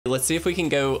Let's see if we can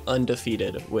go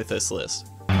undefeated with this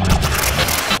list.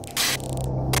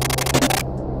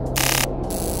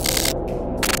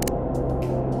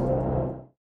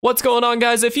 What's going on,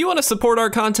 guys? If you want to support our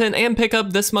content and pick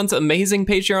up this month's amazing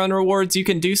Patreon rewards, you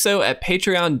can do so at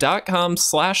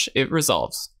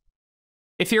patreon.com/itresolves.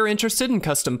 If you're interested in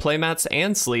custom playmats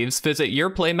and sleeves, visit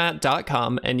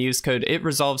yourplaymat.com and use code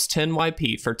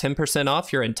ITRESOLVES10YP for 10%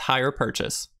 off your entire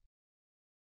purchase.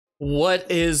 What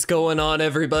is going on,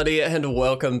 everybody, and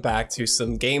welcome back to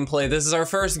some gameplay. This is our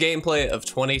first gameplay of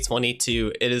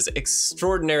 2022. It is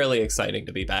extraordinarily exciting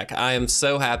to be back. I am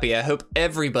so happy. I hope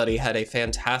everybody had a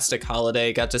fantastic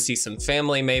holiday, got to see some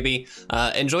family maybe,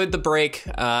 enjoyed the break.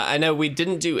 I know we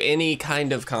didn't do any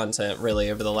kind of content really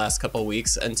over the last couple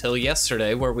weeks until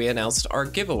yesterday, where we announced our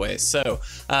giveaway. So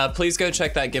please go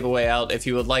check that giveaway out if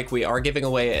you would like. We are giving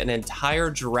away an entire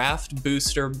draft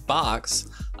booster box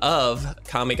of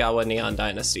Kamigawa Neon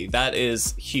Dynasty. That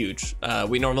is huge.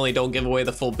 We normally don't give away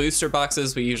the full booster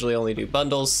boxes. We usually only do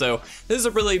bundles. So this is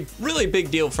a really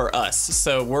big deal for us.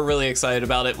 So we're really excited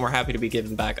about it, and we're happy to be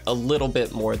giving back a little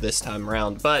bit more this time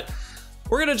around. But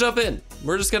we're gonna jump in.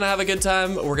 We're just gonna have a good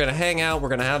time. We're gonna hang out. We're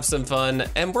gonna have some fun,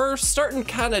 and we're starting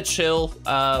kind of chill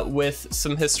with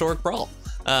some Historic Brawl.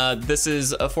 This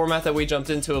is a format that we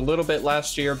jumped into a little bit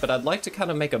last year, but I'd like to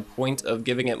kind of make a point of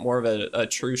giving it more of a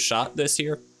true shot this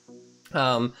year.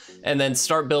 And then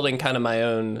start building kind of my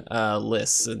own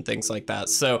lists and things like that.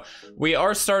 So we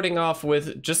are starting off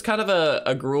with just kind of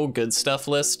a Gruul Good Stuff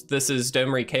list. This is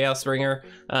Domri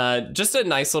Chaosbringer. Just a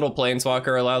nice little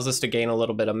planeswalker, allows us to gain a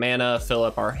little bit of mana, fill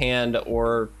up our hand,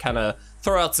 or kind of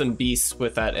throw out some beasts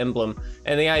with that emblem.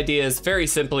 And the idea is very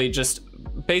simply just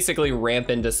basically ramp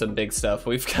into some big stuff.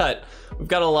 We've got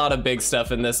a lot of big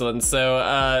stuff in this one,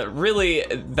 so really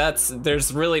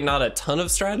there's really not a ton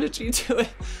of strategy to it.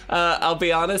 I'll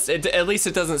be honest, at least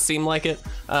it doesn't seem like it.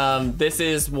 This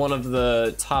is one of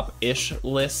the top-ish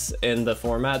lists in the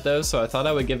format though, so I thought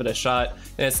I would give it a shot,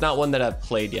 and it's not one that I've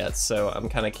played yet, so I'm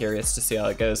kind of curious to see how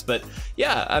it goes. But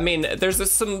yeah, I mean,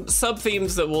 there's some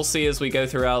sub-themes that we'll see as we go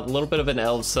throughout. A little bit of an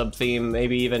elf sub-theme,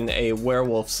 maybe even a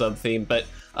werewolf sub-theme, but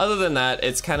other than that,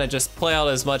 it's kind of just play out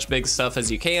as much big stuff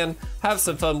as you can, have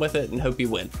some fun with it, and hope you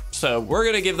win. So we're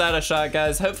gonna give that a shot,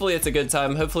 guys. Hopefully it's a good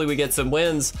time. Hopefully we get some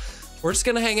wins. We're just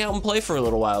gonna hang out and play for a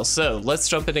little while. So let's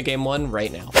jump into game one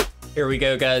right now. Here we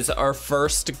go, guys. Our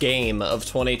first game of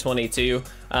 2022.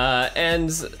 And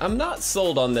I'm not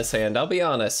sold on this hand, I'll be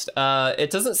honest.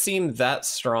 It doesn't seem that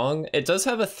strong. It does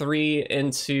have a 3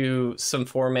 into some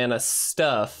 4 mana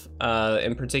stuff,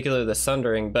 in particular the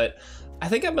Sundering, but I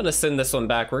think I'm gonna send this one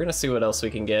back. We're gonna see what else we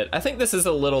can get. I think this is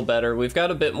a little better. We've got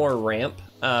a bit more ramp,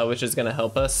 which is gonna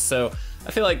help us. So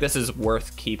I feel like this is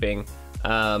worth keeping.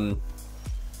 And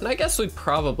I guess we'd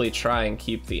probably try and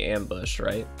keep the ambush,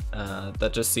 right?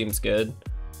 That just seems good.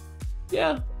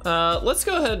 Yeah, let's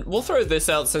go ahead. We'll throw this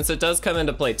out since it does come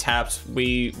into play tapped.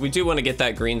 We do want to get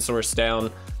that green source down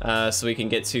so we can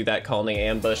get to that colony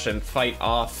ambush and fight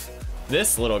off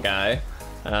this little guy.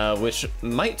 Which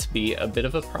might be a bit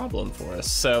of a problem for us.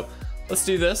 So let's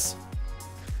do this.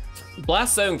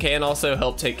 Blast Zone can also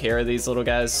help take care of these little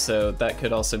guys, so that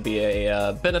could also be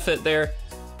a benefit there.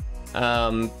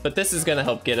 But this is gonna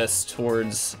help get us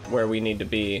towards where we need to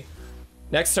be.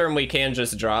 Next turn we can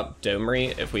just drop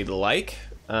Domri if we'd like.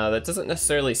 That doesn't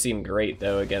necessarily seem great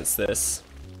though against this.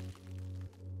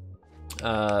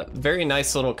 Very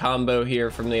nice little combo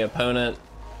here from the opponent.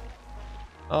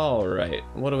 All right,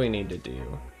 what do we need to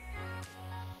do?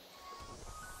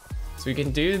 So we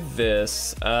can do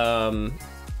this.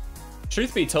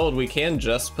 Truth be told, we can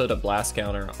just put a blast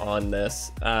counter on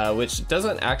this, which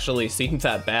doesn't actually seem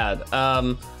that bad.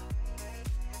 I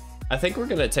think we're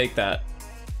gonna take that.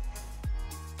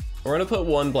 We're gonna put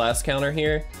 1 blast counter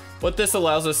here. What this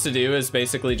allows us to do is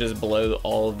basically just blow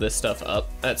all of this stuff up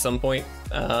at some point.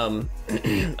 I'm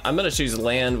gonna choose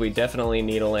land. We definitely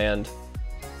need a land.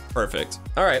 Perfect.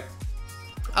 All right.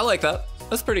 I like that.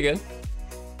 That's pretty good.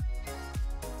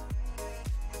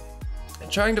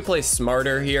 Trying to play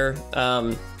smarter here.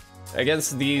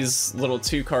 Against these little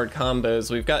 2-card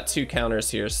combos, we've got 2 counters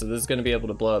here, so this is going to be able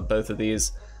to blow up both of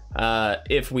these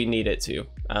if we need it to.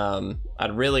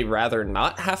 I'd really rather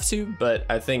not have to, but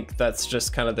I think that's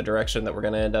just kind of the direction that we're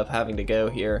going to end up having to go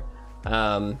here.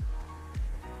 Wow.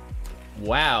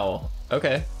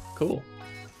 Okay, cool.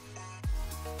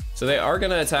 So they are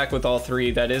gonna attack with all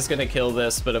 3. That is gonna kill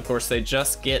this, but of course they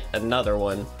just get another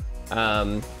one.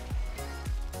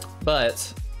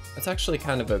 But that's actually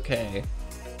kind of okay.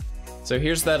 So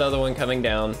here's that other one coming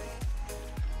down.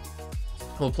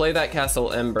 We'll play that Castle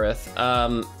Embereth.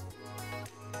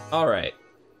 All right,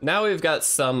 now we've got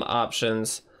some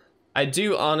options. I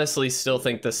do honestly still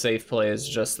think the safe play is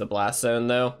just the Blast Zone,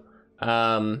 though.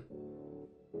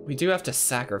 We do have to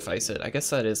sacrifice it. I guess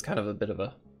that is kind of a bit of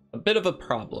a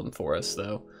problem for us,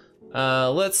 though.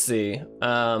 Let's see.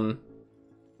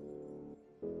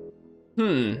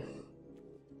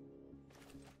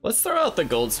 Let's throw out the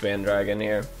Goldspan Dragon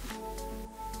here.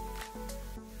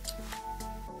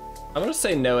 I'm gonna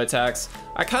say no attacks.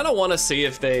 I kind of want to see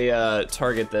if they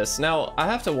target this. Now, I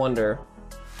have to wonder.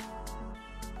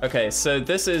 Okay, so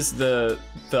this is the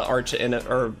arch in it,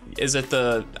 or is it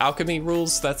the alchemy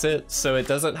rules? That's it. So it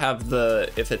doesn't have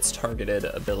the if it's targeted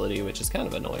ability, which is kind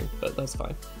of annoying, but that's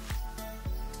fine.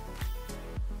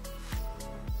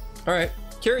 All right,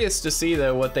 curious to see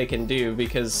though what they can do,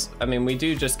 because I mean we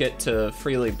do just get to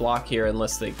freely block here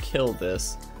unless they kill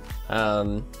this,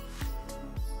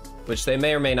 which they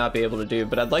may or may not be able to do.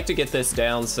 But I'd like to get this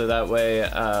down so that way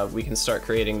we can start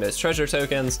creating those treasure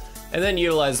tokens, and then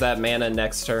utilize that mana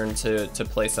next turn to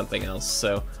play something else.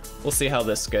 So we'll see how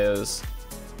this goes.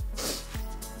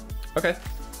 Okay.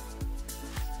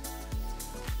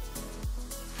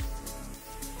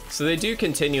 So they do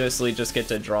continuously just get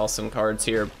to draw some cards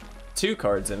here. 2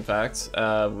 cards, in fact,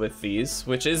 with these,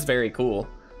 which is very cool.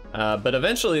 But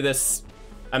eventually this,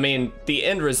 I mean, the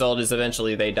end result is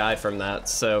eventually they die from that,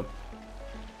 so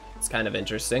it's kind of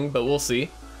interesting, but we'll see.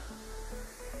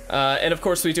 And of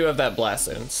course we do have that Blast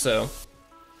Zone, so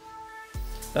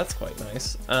that's quite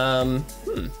nice.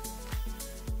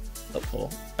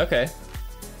 Helpful. Okay.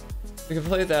 We can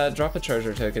play that, drop a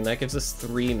treasure token, that gives us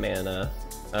 3 mana.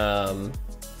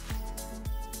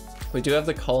 We do have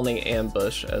the Calling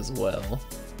Ambush as well.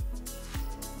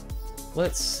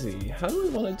 Let's see, how do we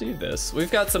want to do this?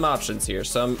 We've got some options here,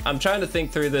 so I'm trying to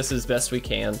think through this as best we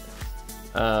can.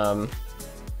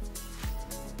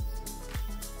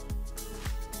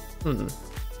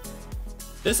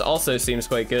 This also seems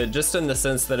quite good, just in the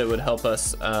sense that it would help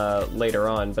us later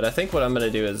on, but I think what I'm going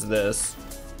to do is this.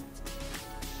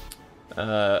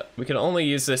 We can only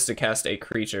use this to cast a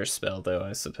creature spell, though,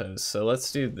 I suppose. So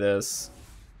let's do this.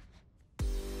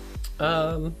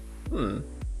 I'm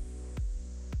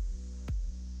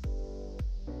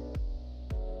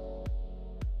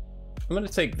gonna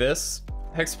take this.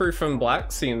 Hexproof from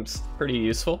black seems pretty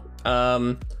useful.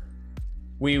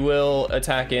 We will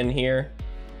attack in here.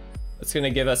 It's gonna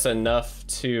give us enough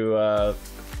to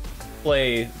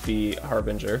play the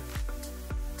Harbinger.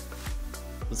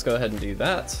 Let's go ahead and do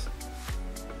that.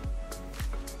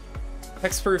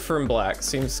 Hexproof from black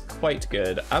seems quite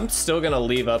good. I'm still gonna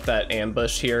leave up that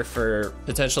ambush here for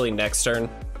potentially next turn.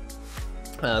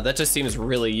 That just seems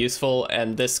really useful,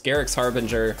 and this Garruk's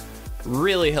Harbinger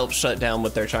really helps shut down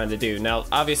what they're trying to do. Now,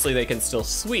 obviously they can still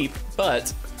sweep,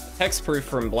 but Hexproof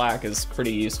from black is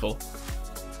pretty useful.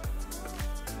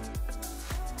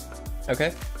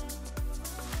 Okay.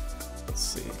 Let's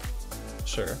see.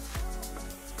 Sure.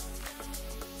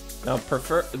 Now,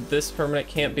 this permanent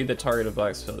can't be the target of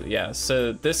black spell. Yeah,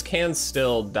 so this can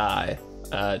still die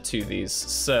to these.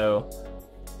 So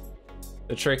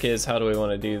the trick is, how do we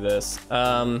want to do this?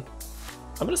 I'm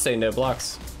gonna say no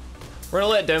blocks. We're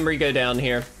gonna let Domri go down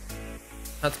here.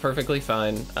 That's perfectly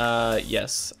fine.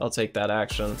 Yes, I'll take that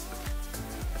action.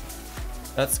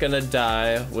 That's gonna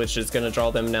die, which is gonna draw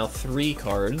them now 3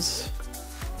 cards,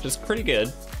 which is pretty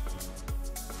good.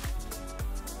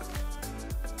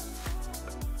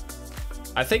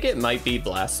 I think it might be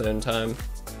Blast Zone time.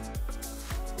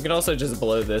 We can also just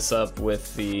blow this up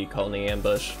with the Colony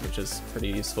Ambush, which is pretty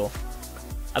useful.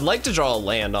 I'd like to draw a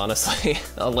land, honestly.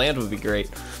 A land would be great.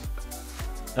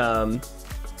 So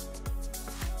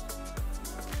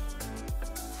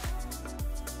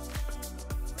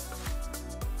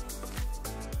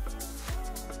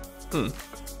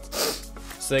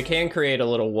they can create a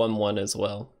little 1/1 as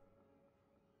well.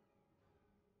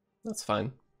 That's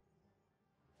fine.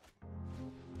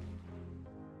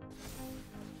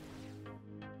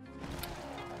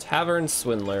 Tavern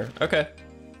Swindler. Okay.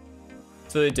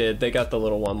 So they did. They got the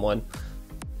little 1/1.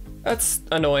 That's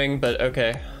annoying, but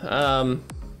okay.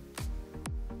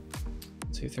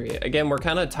 2, 3. Again, we're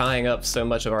kind of tying up so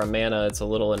much of our mana, it's a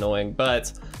little annoying,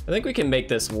 but I think we can make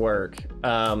this work.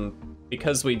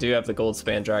 Because we do have the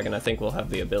Goldspan Dragon, I think we'll have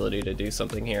the ability to do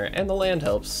something here, and the land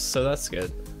helps, so that's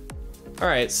good. All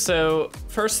right, so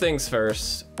first things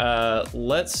first,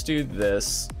 let's do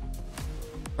this.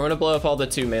 We're gonna blow up all the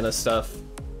 2 mana stuff,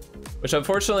 which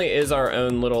unfortunately is our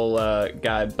own little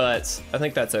guy, but I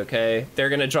think that's okay. They're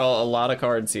gonna draw a lot of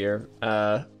cards here,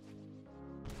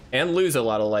 and lose a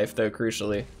lot of life though,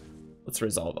 crucially. Let's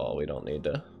resolve all, we don't need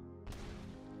to.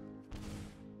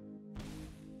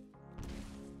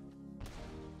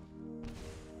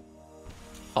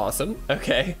 Awesome,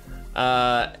 okay.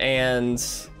 And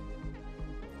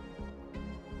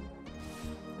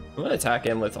I'm gonna attack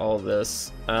in with all of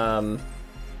this. Let's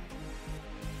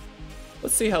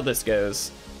see how this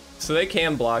goes. So they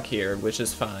can block here, which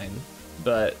is fine,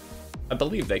 but I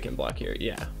believe they can block here,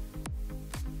 yeah.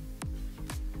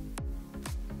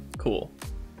 Cool.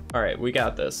 All right, we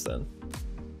got this then.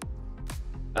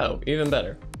 Oh, even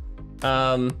better.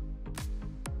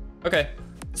 Okay,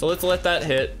 so let's let that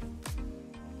hit.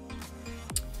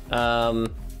 We're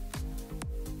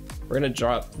gonna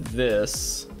drop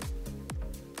this.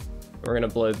 We're gonna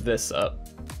blow this up.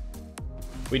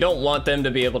 We don't want them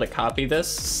to be able to copy this,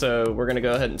 so we're gonna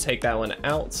go ahead and take that one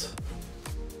out.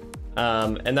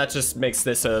 And that just makes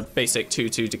this a basic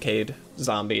 2/2 decayed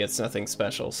zombie. It's nothing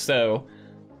special. So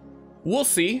we'll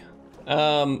see.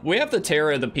 We have the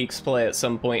Terror of the Peaks play at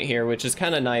some point here, which is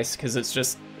kind of nice because it's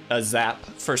just a zap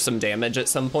for some damage at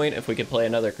some point if we could play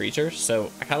another creature.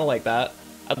 So I kind of like that.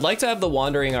 I'd like to have the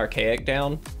Wandering Archaic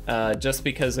down, just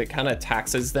because it kind of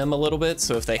taxes them a little bit.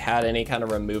 So if they had any kind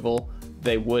of removal,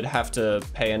 they would have to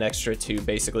pay an extra 2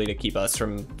 basically to keep us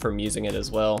from using it as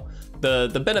well.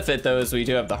 The benefit though is we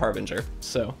do have the Harbinger,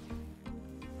 so.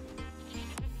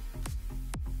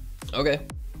 Okay,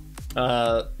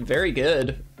 very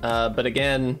good, but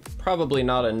again, probably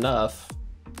not enough,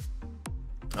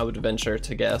 I would venture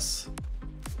to guess.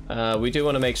 We do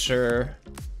want to make sure,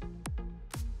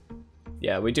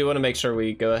 yeah, we do want to make sure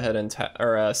we go ahead and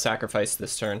sacrifice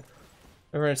this turn.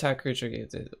 We're gonna attack creature,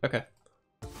 okay.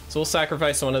 So we'll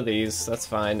sacrifice one of these, that's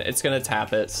fine. It's gonna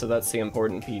tap it, so that's the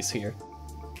important piece here.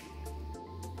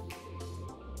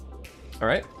 All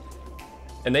right,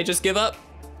 and they just give up.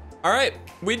 All right,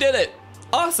 we did it.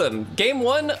 Awesome, game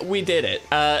 1, we did it.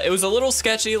 It was a little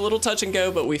sketchy, a little touch and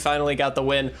go, but we finally got the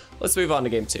win. Let's move on to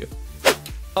game 2.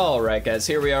 All right, guys,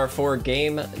 here we are for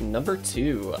game number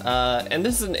 2. And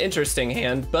this is an interesting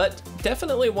hand, but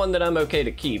definitely one that I'm okay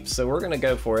to keep, so we're gonna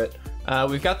go for it.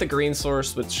 We've got the green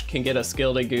source, which can get us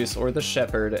Gilded Goose or the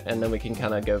Shepherd, and then we can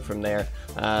kind of go from there.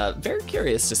 Very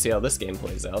curious to see how this game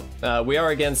plays out. We are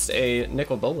against a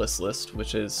Nicol Bolas list,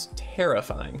 which is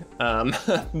terrifying,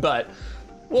 but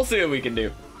we'll see what we can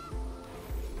do.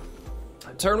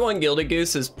 Turn 1 Gilded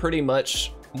Goose is pretty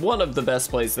much one of the best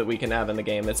plays that we can have in the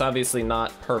game. It's obviously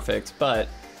not perfect, but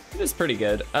it is pretty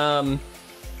good.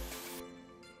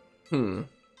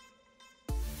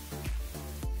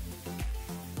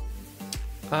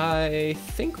 I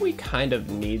think we kind of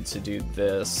need to do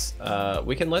this.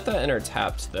 We can let that enter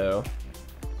tapped though.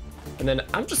 And then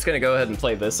I'm just gonna go ahead and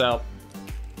play this out.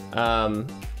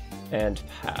 And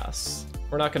pass.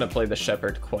 We're not gonna play the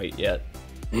Shepherd quite yet.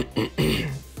 I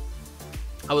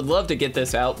would love to get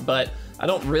this out, but I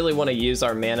don't really want to use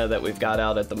our mana that we've got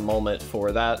out at the moment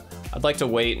for that. I'd like to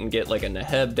wait and get like a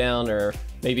Neheb down, or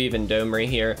maybe even Domri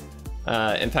here.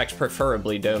 In fact,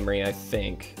 preferably Domri, I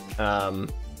think.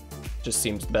 Just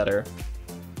seems better.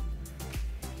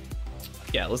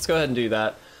 Yeah, let's go ahead and do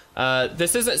that.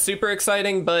 This isn't super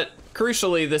exciting, but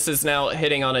crucially, this is now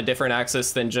hitting on a different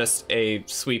axis than just a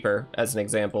sweeper, as an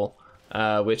example,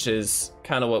 which is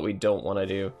kind of what we don't want to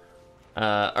do.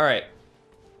 All right,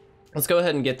 let's go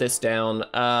ahead and get this down.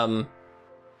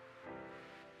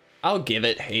 I'll give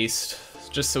it haste,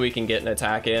 just so we can get an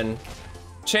attack in.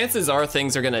 Chances are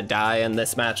things are gonna die in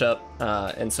this matchup,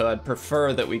 and so I'd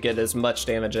prefer that we get as much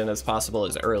damage in as possible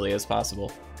as early as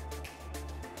possible.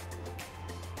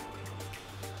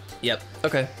 Yep,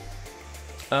 okay.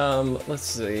 Let's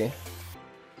see.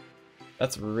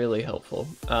 That's really helpful.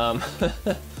 That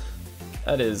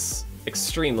is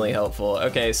extremely helpful.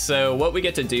 Okay, so what we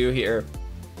get to do here,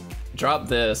 drop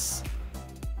this,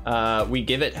 we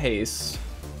give it haste,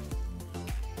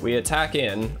 we attack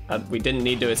in. We didn't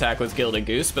need to attack with Gilded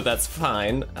Goose, but that's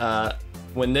fine.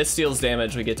 When this deals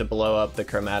damage, we get to blow up the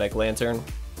Chromatic Lantern.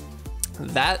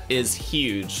 That is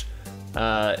huge.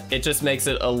 It just makes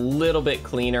it a little bit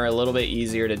cleaner, a little bit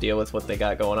easier to deal with what they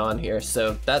got going on here,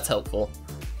 so that's helpful.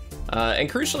 And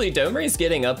crucially, Domri's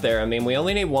getting up there. I mean, we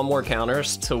only need one more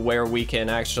counters to where we can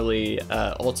actually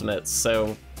ultimate,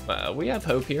 so we have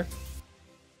hope here.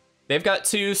 They've got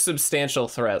 2 substantial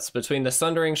threats between the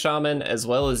Sundering Shaman as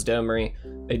well as Domri.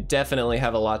 They definitely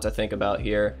have a lot to think about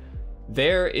here.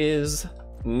 There is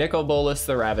Nicol Bolas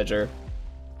the Ravager.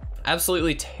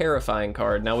 Absolutely terrifying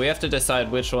card. Now we have to decide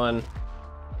which one.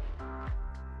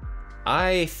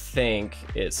 I think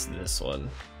it's this one.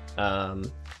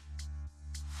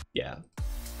 Yeah.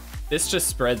 This just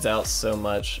spreads out so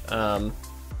much.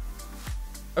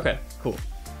 Okay, cool.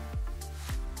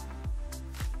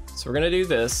 So we're gonna do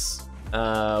this.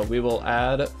 We will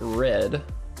add red.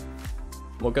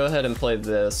 We'll go ahead and play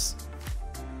this.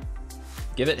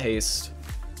 Give it haste.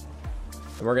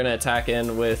 And we're gonna attack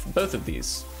in with both of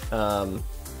these.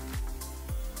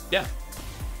 Yeah.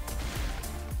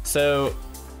 So,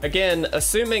 again,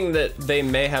 assuming that they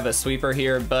may have a sweeper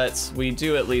here, but we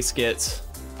do at least get,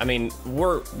 I mean,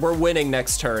 we're winning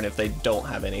next turn if they don't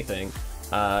have anything.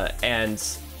 And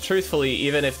truthfully,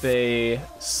 even if they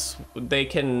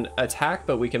can attack,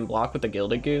 but we can block with the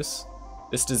Gilded Goose.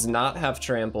 This does not have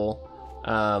trample.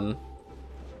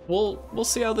 We'll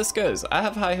see how this goes. I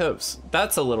have high hopes.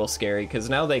 That's a little scary because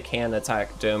now they can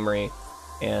attack Domri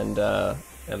and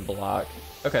block.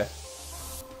 Okay.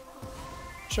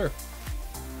 Sure.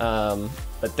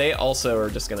 But they also are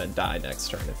just gonna die next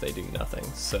turn if they do nothing.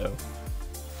 So,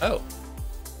 oh,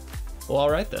 well, all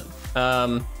right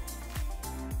then.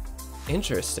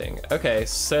 Interesting. Okay,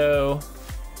 so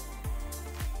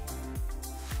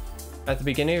at the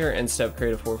beginning of your end step,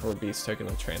 create a 4/4 beast token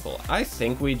with trample. I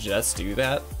think we just do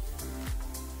that.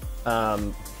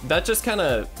 That just kind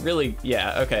of really,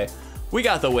 yeah, okay. We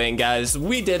got the win, guys.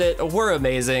 We did it. We're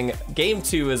amazing. Game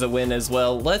 2 is a win as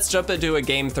well. Let's jump into a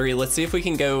game 3. Let's see if we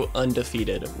can go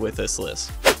undefeated with this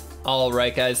list. All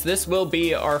right, guys, this will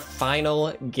be our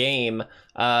final game.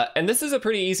 And this is a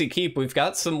pretty easy keep. We've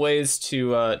got some ways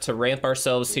to ramp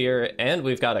ourselves here, and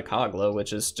we've got a Kogla,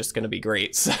 which is just gonna be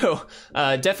great. So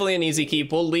definitely an easy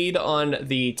keep. We'll lead on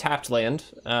the tapped land,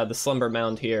 the Slumber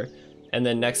Mound here. And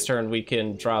then next turn we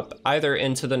can drop either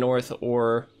into the north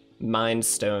or Mind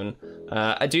Stone.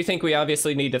 I do think we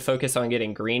obviously need to focus on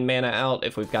getting green mana out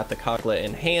if we've got the Kogla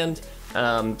in hand.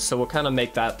 So we'll kind of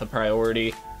make that the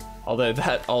priority, although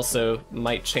that also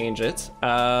might change it.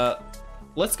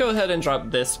 Let's go ahead and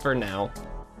drop this for now.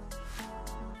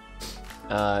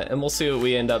 And we'll see what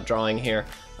we end up drawing here.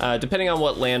 Depending on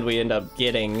what land we end up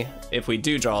getting, if we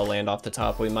do draw a land off the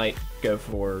top, we might go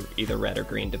for either red or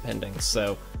green depending.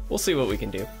 So we'll see what we can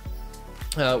do.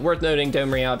 Worth noting,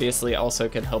 Domri obviously also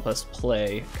can help us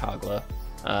play Kogla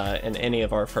and any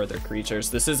of our further creatures.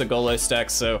 This is a Golos deck,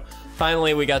 so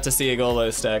finally we got to see a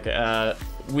Golos deck.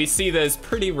 We see those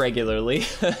pretty regularly,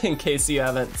 in case you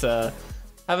haven't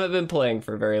been playing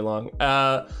for very long.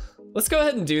 Let's go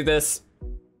ahead and do this.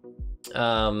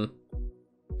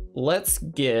 Let's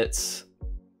get...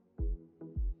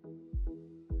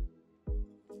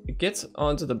 It gets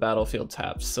onto the battlefield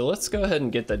tapped, so let's go ahead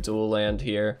and get the dual land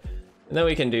here. And then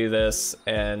we can do this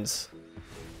and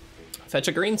fetch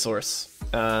a green source.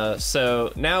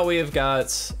 So now we have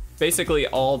got basically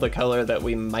all the color that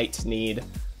we might need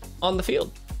on the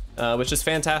field, which is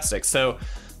fantastic. So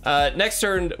next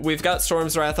turn, we've got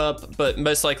Storm's Wrath up, but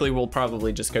most likely we'll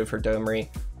probably just go for Domri,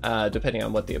 depending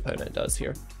on what the opponent does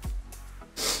here.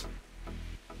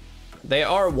 They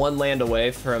are one land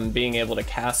away from being able to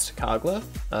cast Kogla,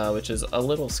 which is a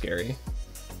little scary.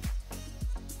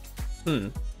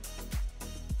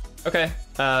 Okay,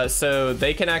 so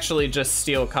they can actually just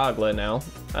steal Kogla now,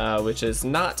 which is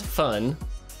not fun,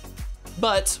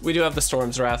 but we do have the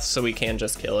Storm's Wrath, so we can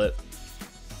just kill it.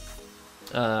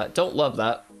 Don't love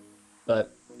that,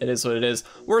 but it is what it is.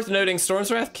 Worth noting,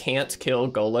 Storm's Wrath can't kill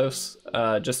Golos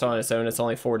just on its own. It's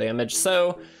only 4 damage,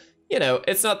 so, you know,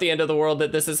 it's not the end of the world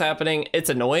that this is happening.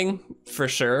 It's annoying, for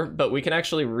sure, but we can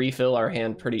actually refill our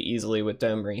hand pretty easily with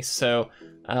Domri, so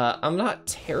I'm not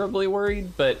terribly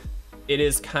worried, but it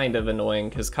is kind of annoying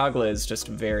because Kogla is just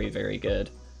very, very good.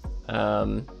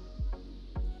 All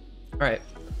right,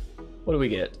 what do we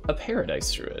get? A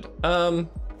Paradise Druid. I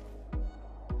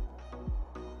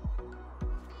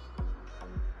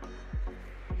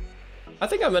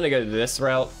think I'm gonna go this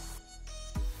route.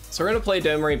 So we're gonna play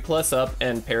Domri plus up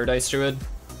and Paradise Druid.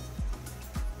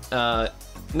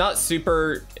 Not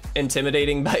super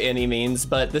intimidating by any means,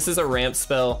 but this is a ramp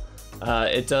spell.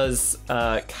 It does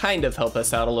kind of help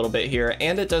us out a little bit here,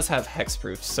 and it does have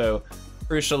hexproof, so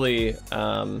crucially,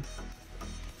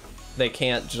 they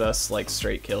can't just like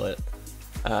straight kill it.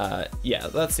 Yeah,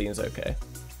 that seems okay.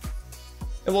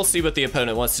 And we'll see what the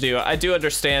opponent wants to do. I do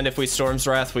understand if we Storm's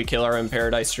Wrath, we kill our own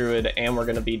Paradise Druid, and we're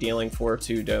gonna be dealing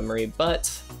 4/2 Domri,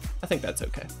 but I think that's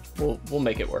okay. We'll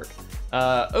make it work.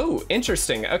 Oh,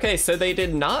 interesting. Okay, so they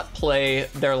did not play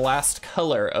their last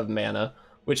color of mana,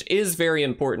 which is very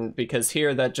important because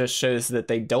here that just shows that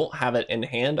they don't have it in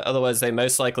hand. Otherwise, they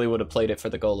most likely would have played it for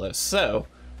the Golos. So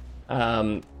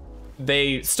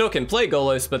they still can play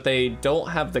Golos, but they don't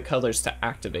have the colors to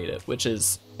activate it, which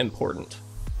is important.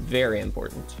 Very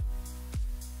important.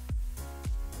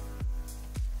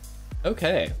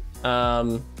 Okay.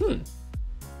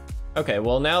 Okay,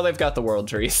 well now they've got the World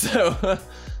Tree, so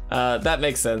that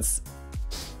makes sense.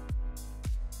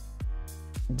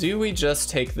 Do we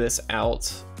just take this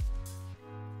out?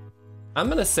 I'm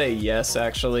gonna say yes,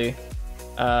 actually.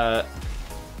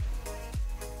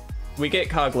 we get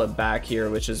Kogla back here,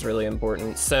 which is really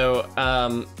important. So,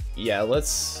 yeah,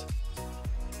 let's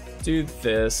do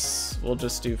this. We'll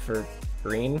just do for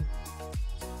green.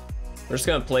 We're just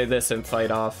gonna play this and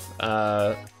fight off.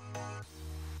 I'm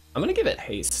gonna give it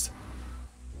haste.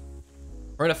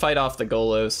 We're gonna fight off the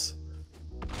Golos.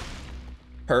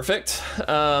 Perfect.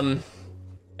 And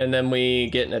then we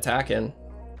get an attack in.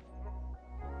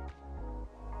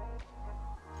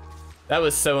 That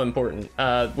was so important.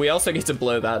 We also get to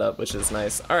blow that up, which is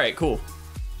nice. All right, cool.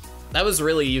 That was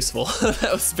really useful. That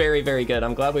was very, very good.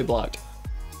 I'm glad we blocked.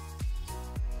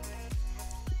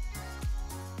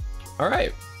 All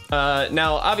right.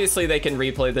 Now, obviously they can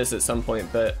replay this at some point,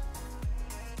 but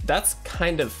that's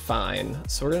kind of fine.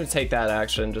 So we're gonna take that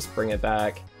action, just bring it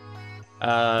back.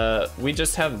 We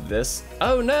just have this.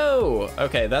 Oh no!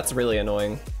 Okay, that's really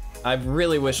annoying. I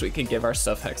really wish we could give our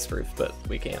stuff hexproof, but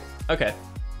we can't. Okay.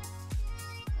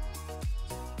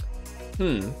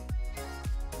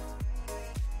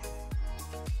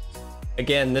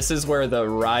 Again, this is where the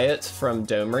Riot from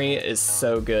Domri is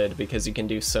so good because you can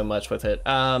do so much with it.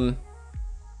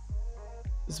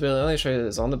 This ability only shows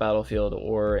is on the battlefield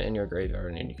or in your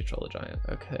graveyard and you control the giant.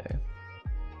 Okay.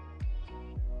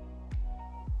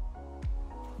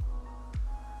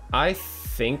 I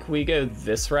think we go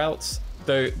this route.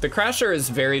 The Crasher is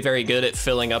very, very good at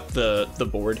filling up the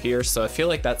board here, so I feel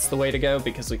like that's the way to go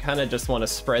because we kind of just want to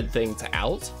spread things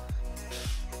out.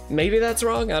 Maybe that's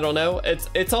wrong, I don't know.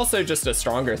 It's also just a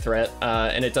stronger threat,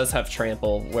 and it does have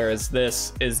trample, whereas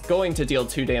this is going to deal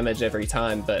 2 damage every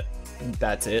time, but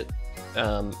that's it.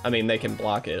 I mean, they can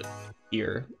block it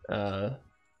here. I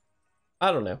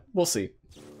don't know, we'll see.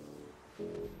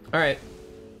 All right.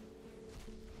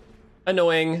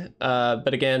 Annoying,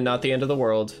 but again, not the end of the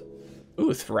world.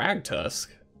 Ooh, Thragtusk.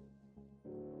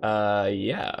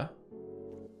 Yeah.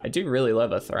 I do really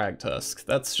love a Thragtusk.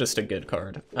 That's just a good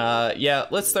card. Yeah,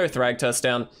 let's throw Thragtusk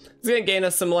down. It's gonna gain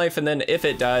us some life, and then if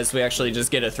it dies, we actually just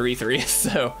get a 3/3,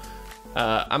 so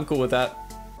I'm cool with that.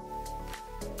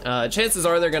 Chances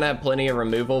are they're gonna have plenty of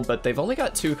removal, but they've only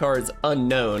got 2 cards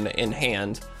unknown in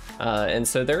hand, and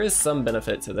so there is some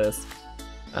benefit to this.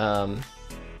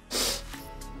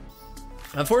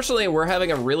 Unfortunately, we're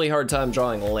having a really hard time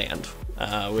drawing land,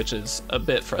 which is a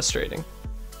bit frustrating.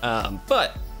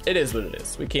 But it is what it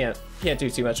is. We can't do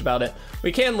too much about it.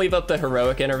 We can leave up the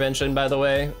heroic intervention, by the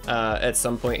way, at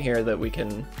some point here that we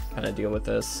can kind of deal with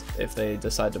this if they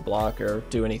decide to block or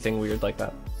do anything weird like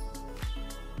that.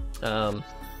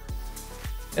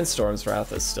 And Storm's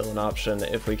Wrath is still an option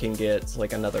if we can get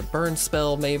like another burn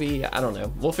spell, maybe. I don't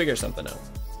know. We'll figure something out.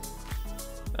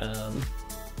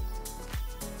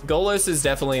 Golos is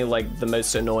definitely like the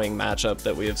most annoying matchup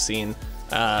that we have seen.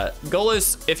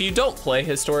 Golos, if you don't play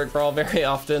Historic Brawl very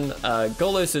often,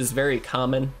 Golos is very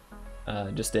common,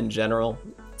 just in general.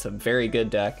 It's a very good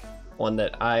deck, one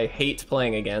that I hate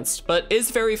playing against, but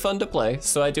is very fun to play,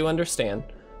 so I do understand.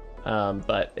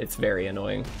 But it's very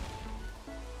annoying.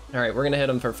 All right, we're gonna hit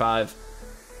him for 5.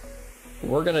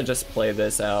 We're gonna just play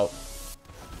this out.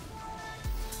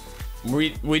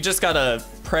 We just gotta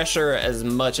pressure as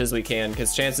much as we can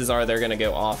because chances are they're gonna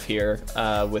go off here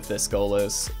with this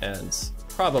Golos and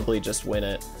probably just win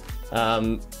it.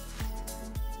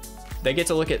 They get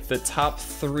to look at the top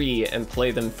 3 and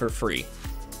play them for free.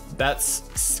 That's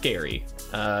scary.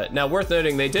 Now worth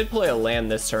noting, they did play a land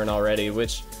this turn already,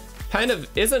 which kind of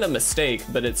isn't a mistake,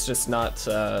 but it's just not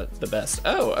the best.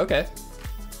 Oh, okay.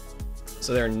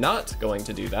 So they're not going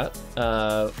to do that.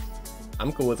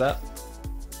 I'm cool with that.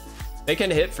 They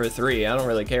can hit for 3. I don't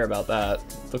really care about that.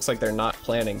 Looks like they're not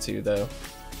planning to, though.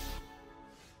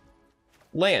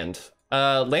 Land.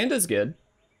 Land is good.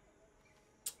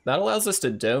 That allows us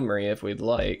to Domri if we'd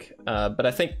like. But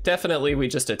I think definitely we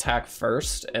just attack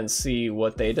first and see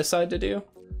what they decide to do.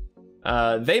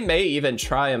 They may even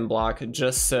try and block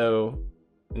just so...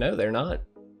 No, they're not.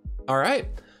 All right.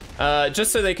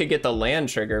 Just so they could get the land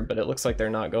trigger, but it looks like they're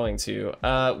not going to.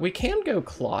 We can go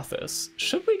Clothis.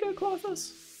 Should we go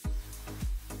Clothis?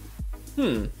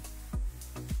 It's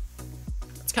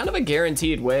kind of a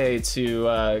guaranteed way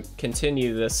to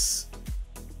continue this,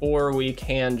 or we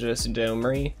can just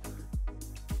Domri.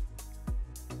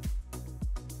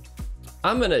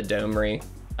 I'm gonna Domri.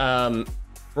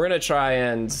 We're gonna try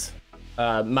and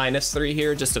 -3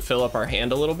 here just to fill up our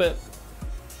hand a little bit.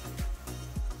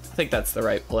 I think that's the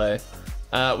right play.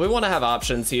 We want to have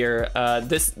options here.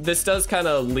 This does kind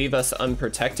of leave us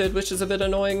unprotected, which is a bit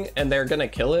annoying, and they're gonna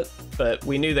kill it, but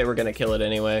we knew they were gonna kill it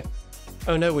anyway.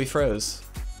 Oh no, we froze.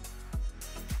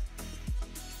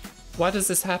 Why does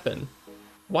this happen?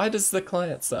 Why does the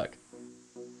client suck?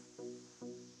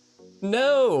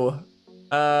 No!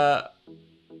 All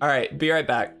right, be right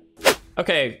back.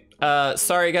 Okay,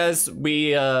 sorry guys,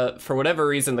 we, for whatever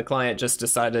reason, the client just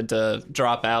decided to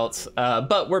drop out,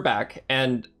 but we're back,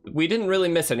 and we didn't really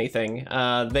miss anything.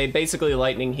 They basically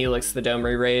lightning helix the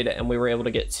Domri raid, and we were able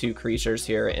to get 2 creatures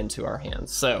here into our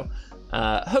hands. So,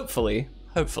 hopefully,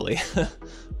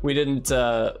 we didn't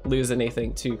lose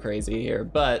anything too crazy here,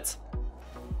 but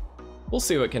we'll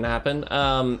see what can happen.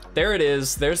 There it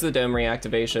is, there's the Domri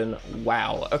activation.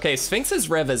 Wow, okay, Sphinx's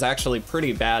Rev is actually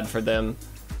pretty bad for them.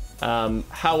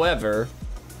 However,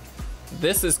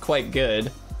 this is quite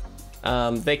good.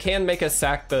 They can make us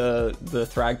sack the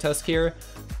Thragtusk here,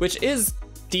 which is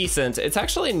decent. It's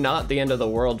actually not the end of the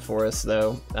world for us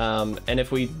though. And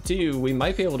if we do, we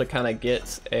might be able to kind of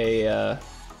get a,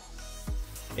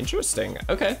 interesting,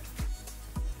 okay.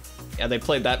 Yeah, they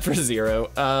played that for 0.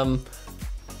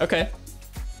 Okay.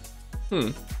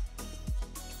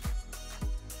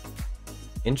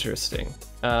 Interesting.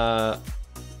 All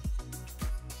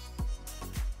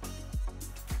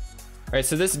right,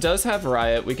 so this does have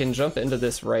Riot. We can jump into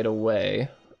this right away.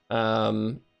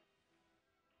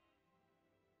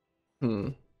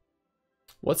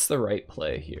 What's the right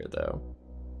play here, though?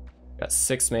 Got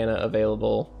 6 mana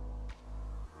available.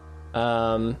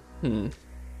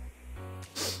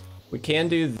 We can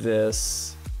do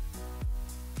this.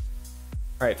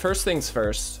 All right, first things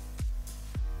first.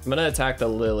 I'm gonna attack the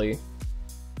Lily.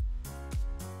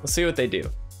 Let's see what they do.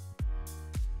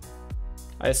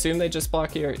 I assume they just block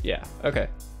here? Yeah, okay.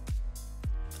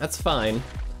 That's fine.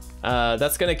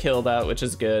 That's gonna kill that, which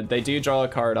is good. They do draw a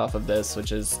card off of this,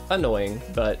 which is annoying,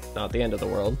 but not the end of the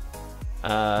world.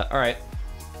 All right.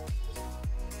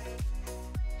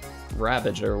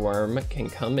 Ravager Worm can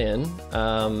come in.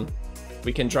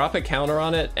 We can drop a counter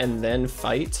on it and then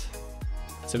fight.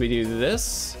 So we do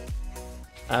this,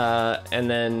 and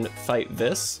then fight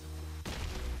this.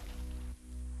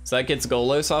 So that gets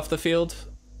Golos off the field.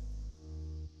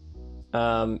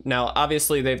 Now,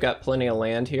 obviously, they've got plenty of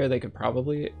land here. They could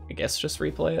probably, I guess, just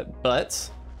replay it.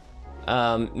 But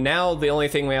now the only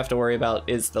thing we have to worry about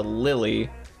is the Lily,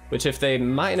 which if they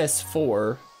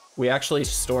 -4, we actually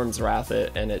Storm's Wrath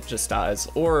it and it just dies.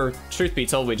 Or, truth be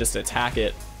told, we just attack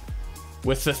it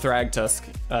with the Thragtusk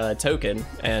token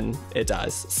and it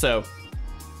dies. So,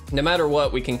 no matter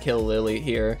what, we can kill Lily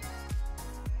here.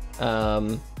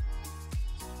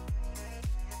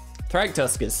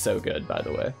 Thragtusk is so good, by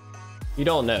the way. You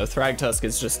don't know, Thragtusk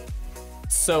is just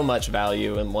so much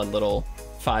value in one little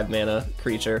 5 mana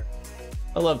creature.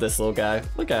 I love this little guy.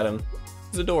 Look at him.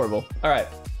 He's adorable. All right.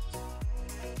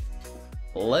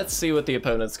 Let's see what the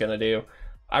opponent's gonna do.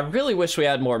 I really wish we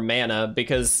had more mana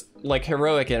because, like,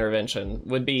 Heroic Intervention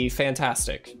would be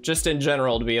fantastic. Just in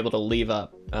general to be able to leave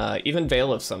up. Even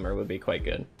Veil of Summer would be quite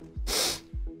good.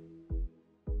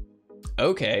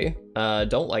 Okay,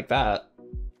 don't like that.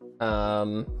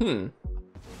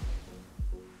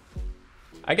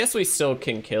 I guess we still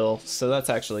can kill, so that's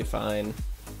actually fine.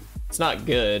 It's not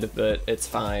good, but it's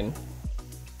fine.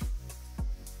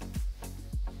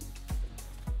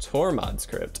 Tormod's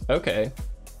Crypt, okay.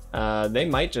 They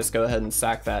might just go ahead and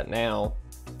sack that now.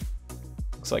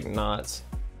 Looks like not.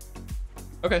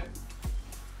 Okay.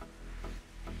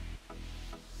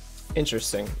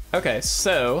 Interesting. Okay,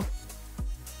 so...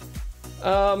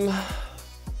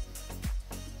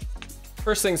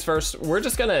 first things first, we're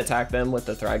just gonna attack them with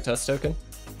the Thragtusk token.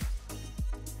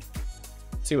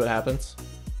 See what happens.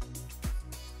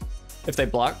 If they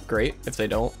block, great. If they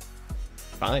don't,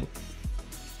 fine.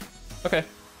 Okay.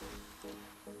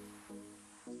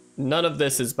 None of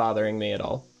this is bothering me at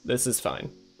all. This is fine.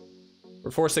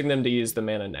 We're forcing them to use the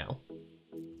mana now.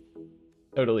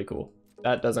 Totally cool.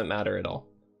 That doesn't matter at all.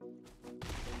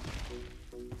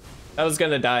 I was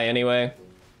gonna die anyway.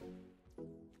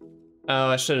 Oh,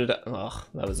 I should have. Oh,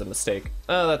 that was a mistake.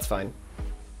 Oh, that's fine.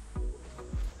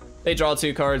 They draw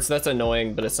 2 cards. That's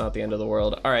annoying, but it's not the end of the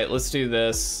world. All right, let's do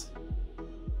this.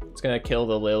 It's gonna kill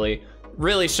the Lily.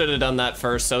 Really should have done that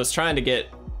first. So I was trying to get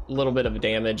a little bit of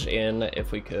damage in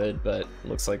if we could, but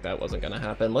looks like that wasn't gonna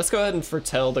happen. Let's go ahead and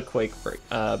foretell the Quake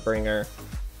Bringer,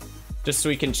 just so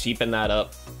we can cheapen that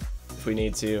up if we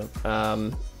need to.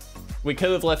 We could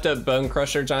have left up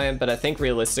Bonecrusher Giant, but I think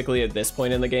realistically at this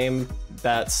point in the game,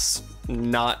 that's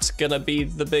not gonna be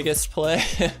the biggest play.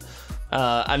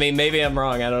 I mean, maybe I'm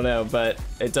wrong, I don't know, but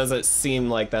it doesn't seem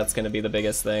like that's gonna be the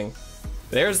biggest thing.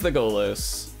 There's the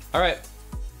Golos. All right.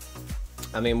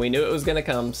 I mean, we knew it was gonna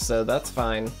come, so that's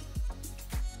fine.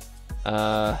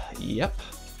 Yep.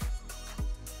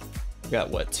 We've got,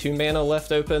 what, 2 mana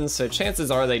left open, so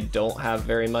chances are they don't have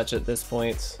very much at this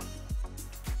point.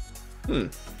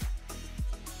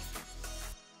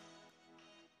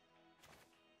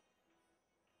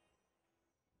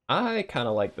 I kind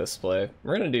of like this play.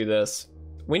 We're gonna do this.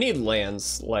 We need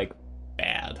lands, like,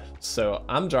 bad. So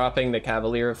I'm dropping the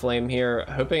Cavalier of Flame here,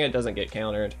 hoping it doesn't get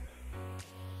countered.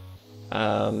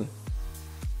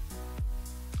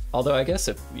 Although I guess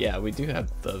if, yeah, we do have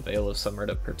the Veil of Summer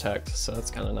to protect, so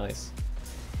that's kind of nice.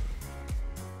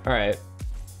 All right.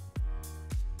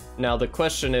 Now the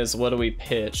question is, what do we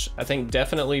pitch? I think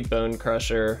definitely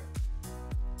Bonecrusher.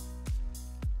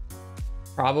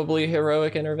 Probably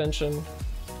Heroic Intervention.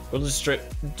 We'll just throw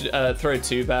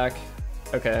 2 back.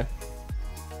 Okay.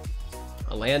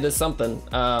 A land is something.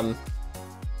 I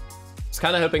was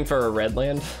kind of hoping for a red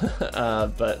land,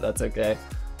 but that's okay.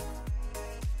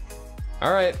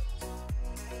 All right.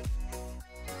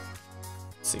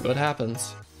 See what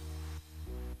happens.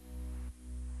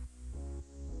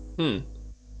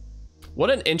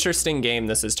 What an interesting game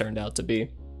this has turned out to be.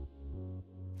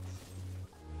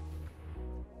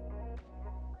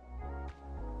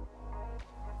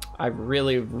 I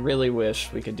really, really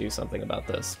wish we could do something about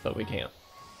this, but we can't.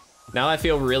 Now I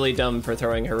feel really dumb for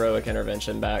throwing Heroic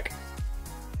Intervention back.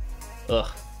 Ugh.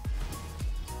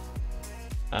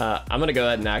 I'm gonna go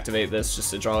ahead and activate this just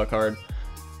to draw a card.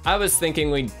 I was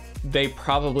thinking they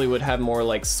probably would have more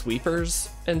like sweepers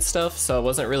and stuff, so I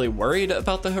wasn't really worried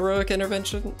about the Heroic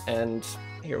Intervention, and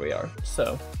here we are.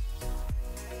 So,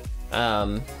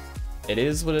 it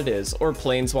is what it is. Or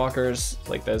Planeswalkers,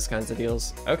 like those kinds of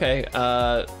deals. Okay,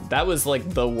 that was like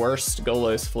the worst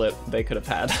Golos flip they could have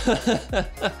had.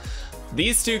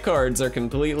 These 2 cards are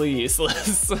completely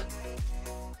useless.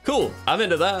 Cool, I'm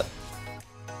into that.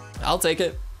 I'll take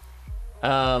it.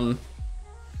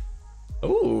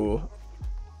 Ooh,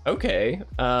 okay.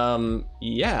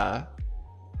 Yeah,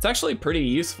 it's actually pretty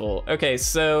useful. Okay,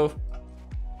 so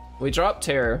we drop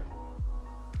Terror.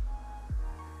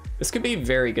 This could be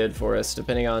very good for us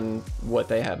depending on what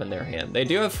they have in their hand. They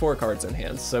do have 4 cards in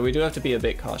hand, so we do have to be a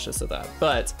bit cautious of that.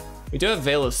 But we do have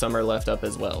Veil of Summer left up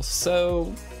as well,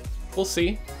 so we'll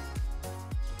see.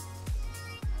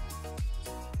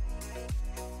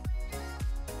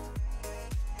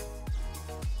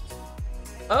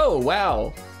 Oh,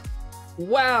 wow.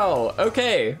 Wow,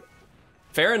 okay.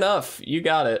 Fair enough, you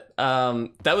got it.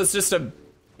 That was just a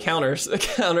counter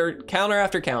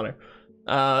after counter.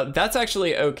 That's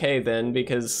actually okay then,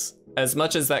 because as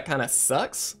much as that kind of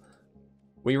sucks,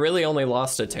 we really only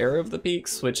lost a Terror of the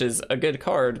Peaks, which is a good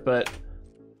card, but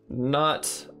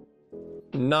not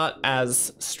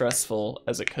as stressful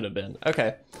as it could have been.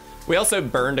 Okay, we also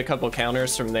burned a couple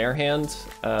counters from their hand,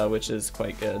 which is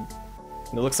quite good.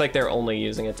 And it looks like they're only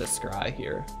using it to scry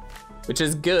here, which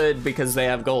is good because they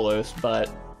have Golos, but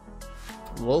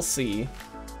we'll see.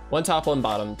 1 top, 1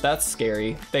 bottom, that's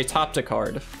scary. They topped a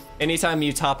card. Anytime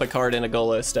you top a card in a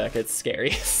Golos deck, it's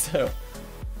scary, so.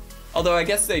 Although I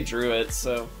guess they drew it,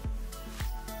 so.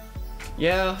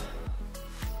 Yeah.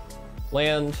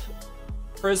 Land,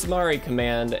 Prismari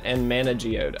Command, and Mana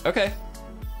Geode. Okay,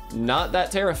 not that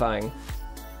terrifying.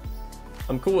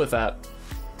 I'm cool with that.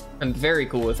 I'm very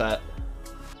cool with that.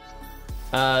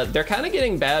 They're kind of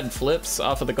getting bad flips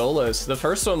off of the Golos. The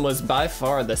first one was by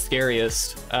far the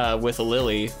scariest with a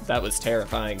Lily. That was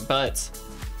terrifying, but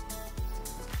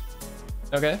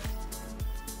okay.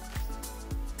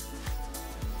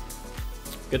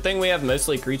 Good thing we have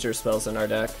mostly creature spells in our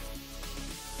deck.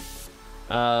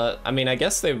 I mean, I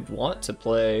guess they want to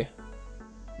play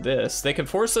this. They could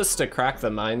force us to crack the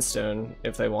Mind Stone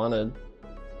if they wanted.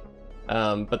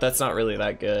 But that's not really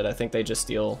that good. I think they just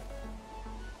deal.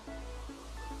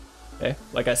 Okay,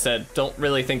 like I said, don't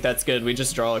really think that's good. We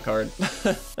just draw a card.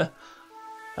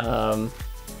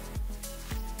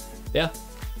 Yeah.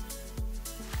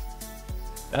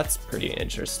 That's pretty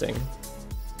interesting.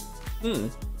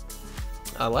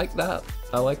 I like that.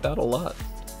 I like that a lot.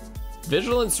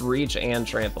 Vigilance, Reach, and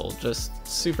Trample. Just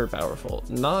super powerful.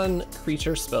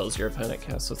 Non-creature spells your opponent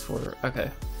casts with 4.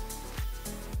 Okay.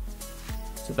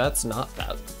 So that's not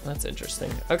that. That's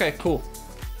interesting. Okay, cool.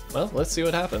 Well, let's see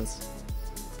what happens.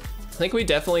 I think we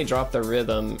definitely drop the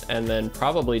Rhythm and then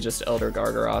probably just Elder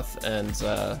Gargaroth and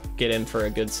get in for a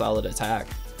good solid attack.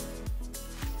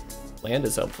 Land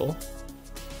is helpful.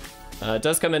 It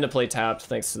does come into play tapped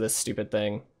thanks to this stupid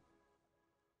thing.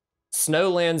 Snow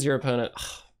lands your opponent.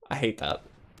 Ugh, I hate that.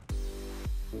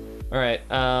 All right,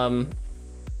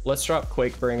 let's drop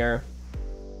Quakebringer.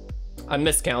 I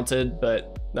miscounted,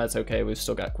 but that's okay. We've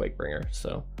still got Quakebringer,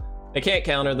 so they can't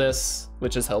counter this,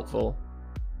 which is helpful.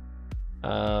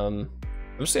 I'm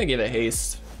just gonna give it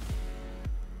haste.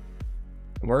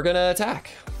 And we're gonna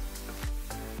attack.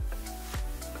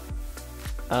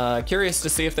 Curious to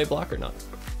see if they block or not.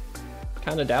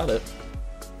 Kinda doubt it.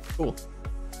 Cool.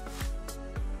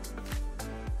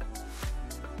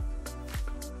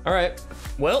 All right,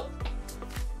 well,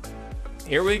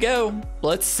 here we go.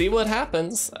 Let's see what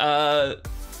happens.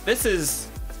 This is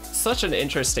such an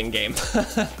interesting game.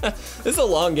 This is a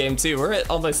long game too. We're at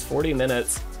almost 40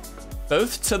 minutes.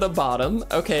 Both to the bottom,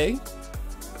 okay.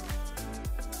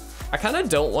 I kind of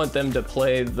don't want them to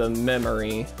play the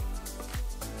memory.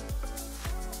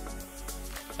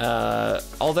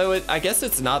 Although I guess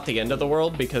it's not the end of the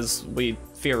world because we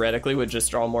theoretically would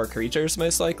just draw more creatures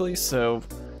most likely, so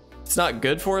it's not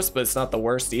good for us, but it's not the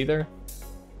worst either.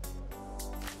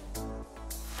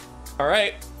 All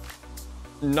right,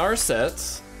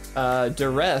 Narset,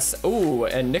 Duress, ooh,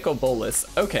 and Nicol Bolas,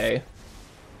 okay.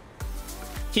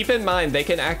 Keep in mind, they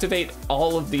can activate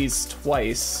all of these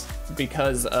twice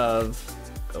because of,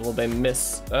 well, they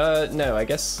miss, no, I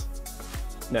guess,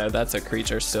 no, that's a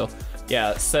creature still.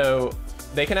 Yeah, so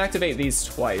they can activate these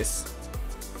twice.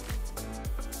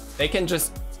 They can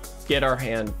just get our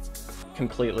hand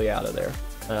completely out of there.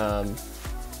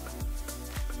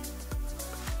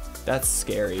 That's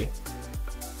scary.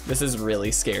 This is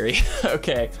really scary.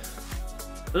 Okay.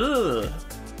 Ugh.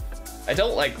 I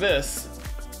don't like this.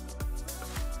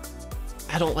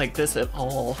 I don't like this at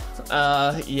all.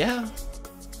 Yeah.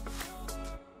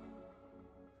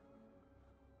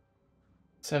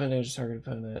 7 damage target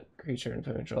opponent, creature an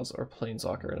opponent controls, or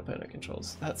planeswalker an opponent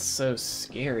controls. That's so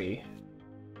scary.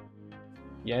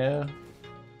 Yeah.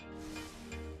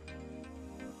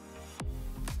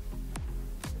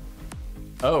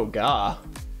 Oh god.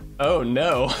 Oh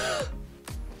no.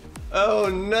 Oh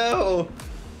no.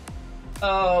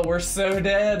 Oh, we're so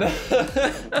dead.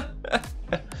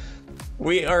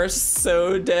 We are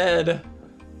so dead.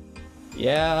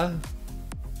 Yeah.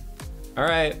 All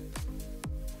right.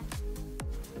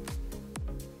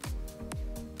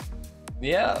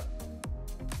 Yeah.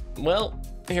 Well,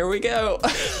 here we go.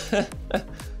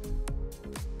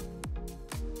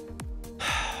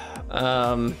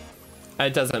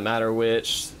 It doesn't matter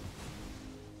which.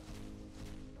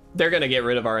 They're gonna get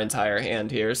rid of our entire hand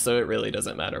here, so it really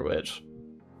doesn't matter which.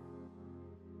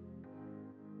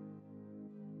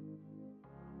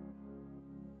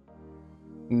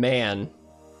 Man.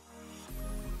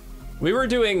 We were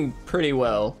doing pretty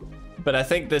well, but I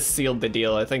think this sealed the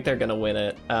deal. I think they're gonna win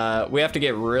it. We have to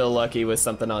get real lucky with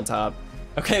something on top.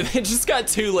 Okay, they just got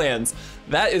 2 lands.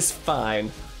 That is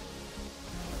fine.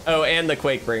 Oh, and the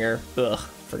Quakebringer. Ugh,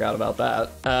 forgot about that.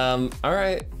 All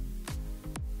right.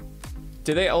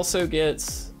 Do they also get...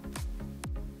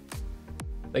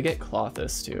 They get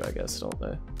Klothys too, I guess, don't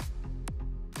they?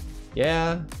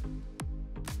 Yeah.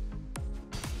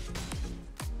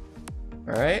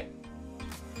 All right.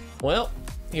 Well,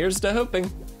 here's to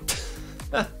hoping.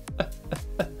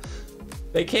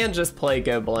 They can just play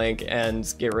Go Blank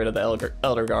and get rid of the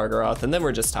Elder Gargaroth, and then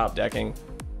we're just top decking.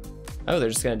 Oh, they're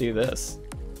just gonna do this.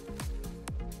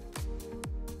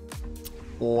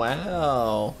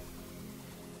 Wow.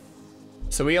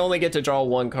 So we only get to draw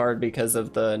 1 card because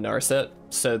of the Narset,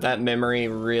 so that memory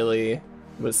really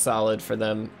was solid for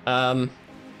them.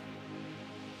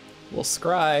 We'll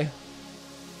scry.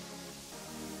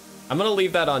 I'm gonna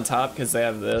leave that on top because they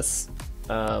have this.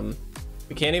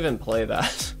 We can't even play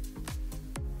that.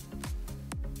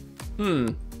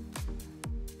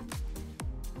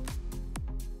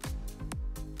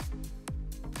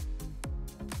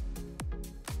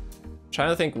 Trying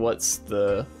to think what's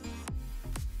the...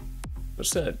 I'm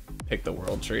just gonna pick the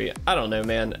World Tree. I don't know,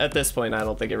 man. At this point, I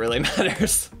don't think it really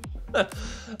matters. I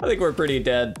think we're pretty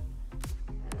dead.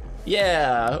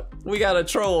 Yeah, we got a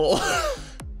troll.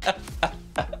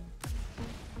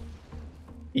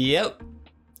 Yep.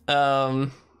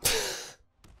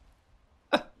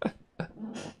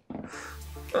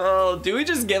 Oh, do we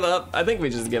just give up? I think we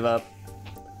just give up.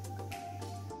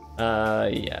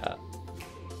 Yeah.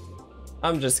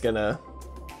 I'm just gonna...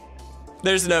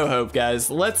 There's no hope, guys.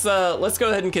 Let's go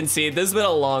ahead and concede. This has been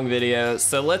a long video,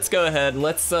 so let's go ahead.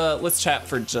 Let's chat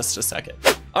for just a second.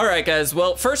 All right, guys.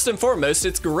 Well, first and foremost,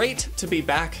 it's great to be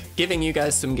back giving you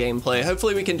guys some gameplay.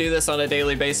 Hopefully we can do this on a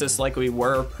daily basis like we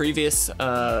were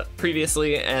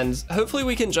previously, and hopefully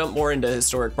we can jump more into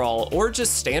Historic Brawl or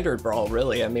just Standard Brawl,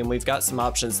 really. I mean, we've got some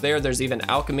options there. There's even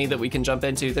Alchemy that we can jump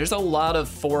into. There's a lot of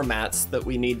formats that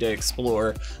we need to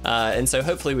explore, and so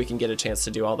hopefully we can get a chance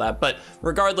to do all that. But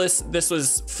regardless, this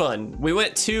was fun. We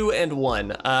went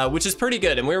 2-1, which is pretty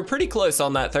good, and we were pretty close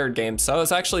on that 3rd game, so I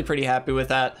was actually pretty happy with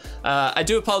that. I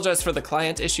do apologize for the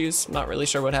client issues. Not really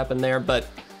sure what happened there, but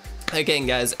again,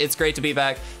 guys, it's great to be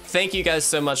back. Thank you guys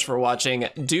so much for watching.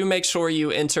 Do make sure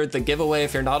you entered the giveaway.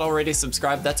 If you're not already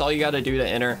subscribed, that's all you got to do to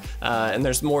enter. And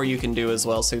there's more you can do as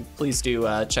well, so please do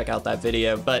check out that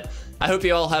video. But I hope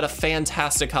you all had a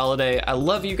fantastic holiday. I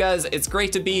love you guys. It's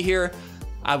great to be here.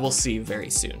 I will see you very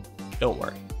soon. Don't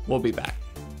worry, we'll be back.